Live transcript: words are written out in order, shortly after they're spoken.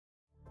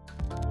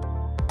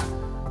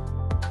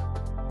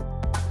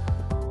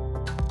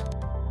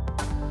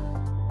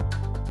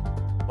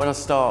When I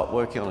start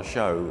working on a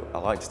show, I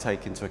like to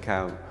take into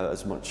account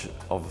as much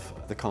of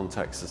the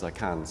context as I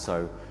can.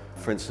 So,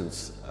 for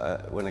instance,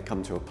 when I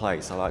come to a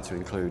place, I like to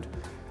include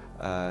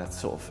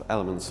sort of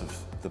elements of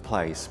the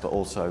place, but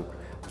also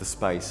the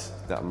space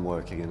that I'm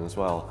working in as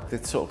well.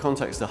 The sort of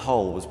context as a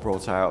whole was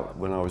brought out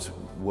when I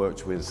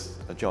worked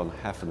with John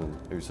Heffernan,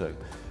 who's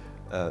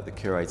the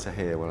curator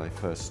here when I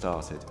first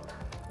started,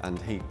 and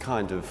he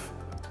kind of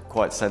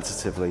quite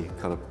sensitively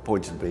kind of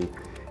pointed me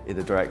in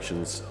the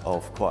directions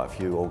of quite a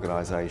few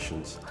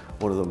organisations,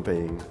 one of them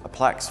being a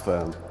plaques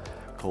firm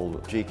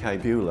called G K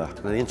Beaulah.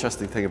 And the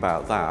interesting thing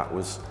about that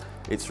was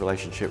its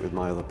relationship with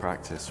my other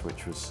practice,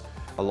 which was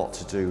a lot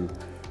to do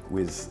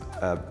with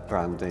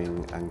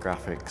branding and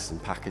graphics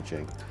and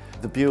packaging.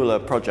 The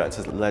Beaulah project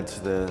has led to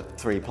the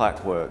 3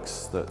 plaque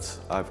works that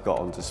I've got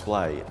on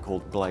display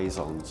called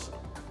Blazons.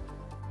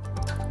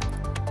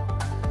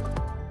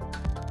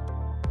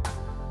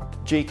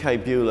 G K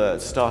Beaulah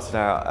started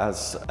out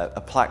as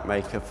a plaque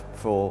maker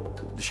for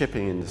the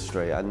shipping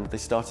industry, and they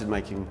started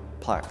making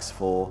plaques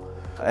for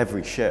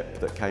every ship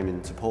that came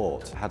into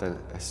port, had a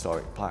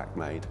historic plaque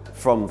made.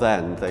 From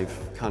then they've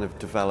kind of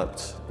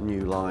developed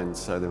new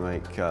lines, so they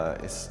make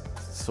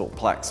sort of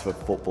plaques for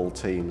football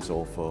teams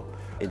or for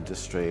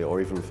industry or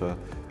even for,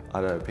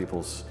 I don't know,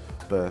 people's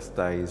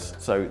birthdays.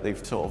 So they've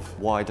sort of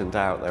widened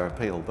out their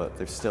appeal, but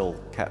they've still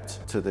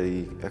kept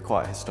to a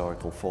quite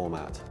historical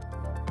format.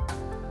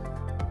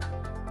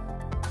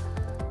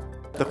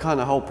 The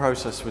kind of whole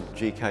process with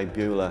G K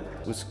Beaulah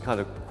was kind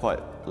of quite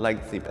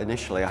lengthy.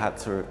 Initially I had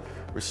to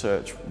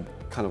research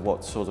kind of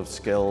what sort of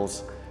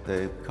skills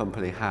the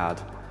company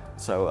had,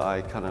 so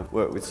I kind of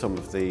worked with some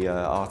of the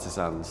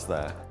artisans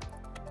there.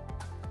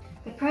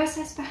 The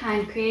process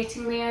behind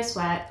creating Leo's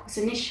work was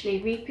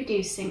initially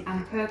reproducing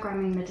and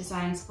programming the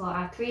designs for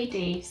our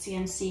 3D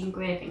CNC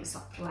engraving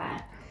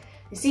software.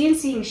 The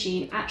CNC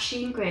machine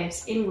actually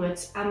engraves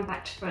inwards and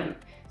back to front,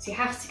 so you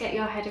have to get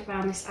your head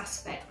around this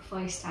aspect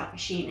before you start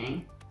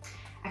machining.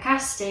 A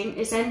casting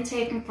is then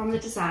taken from the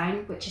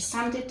design, which is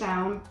sanded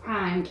down,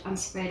 primed and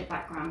sprayed a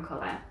background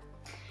colour.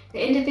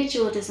 The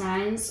individual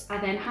designs are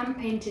then hand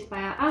painted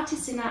by our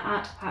artists in our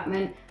art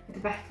department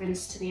with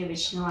reference to the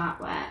original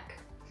artwork.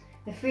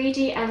 The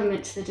 3D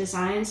element to the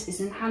designs is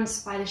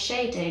enhanced by the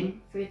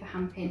shading through the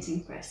hand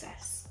painting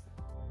process.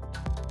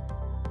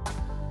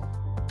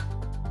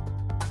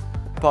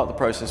 Part of the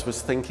process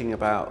was thinking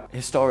about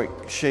historic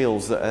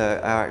shields that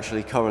are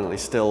actually currently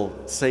still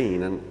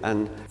seen,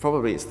 and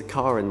probably it's the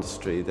car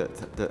industry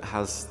that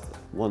has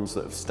ones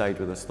that have stayed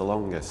with us the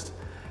longest,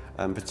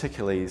 and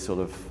particularly sort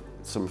of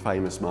some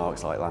famous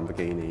marques like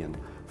Lamborghini and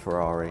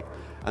Ferrari.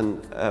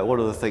 And one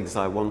of the things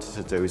I wanted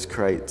to do is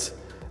create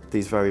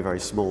these very, very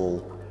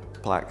small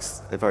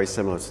plaques, very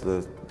similar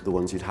to the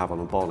ones you'd have on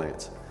a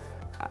bonnet,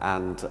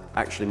 and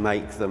actually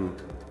make them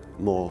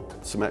more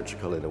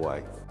symmetrical in a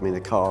way. I mean,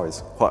 a car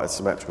is quite a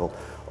symmetrical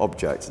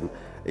object and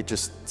it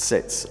just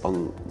sits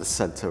on the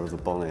centre of the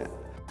bonnet.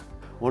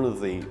 One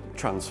of the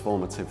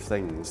transformative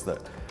things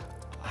that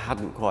I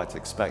hadn't quite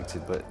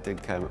expected but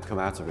did come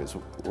out of it is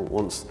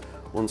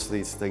once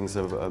these things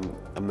are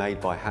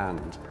made by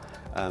hand,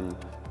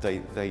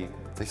 they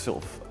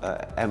sort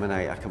of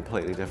emanate a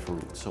completely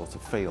different sort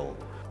of feel.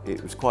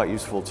 It was quite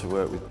useful to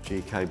work with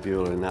G K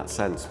Beaulah in that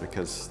sense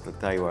because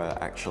they were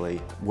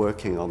actually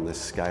working on this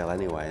scale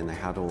anyway, and they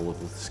had all of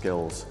the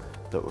skills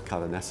that were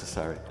kind of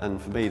necessary.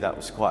 And for me that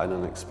was quite an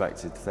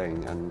unexpected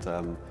thing and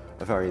a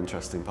very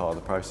interesting part of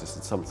the process,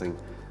 and something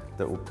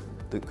that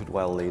could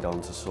well lead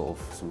on to sort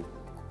of some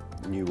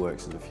new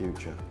works in the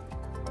future.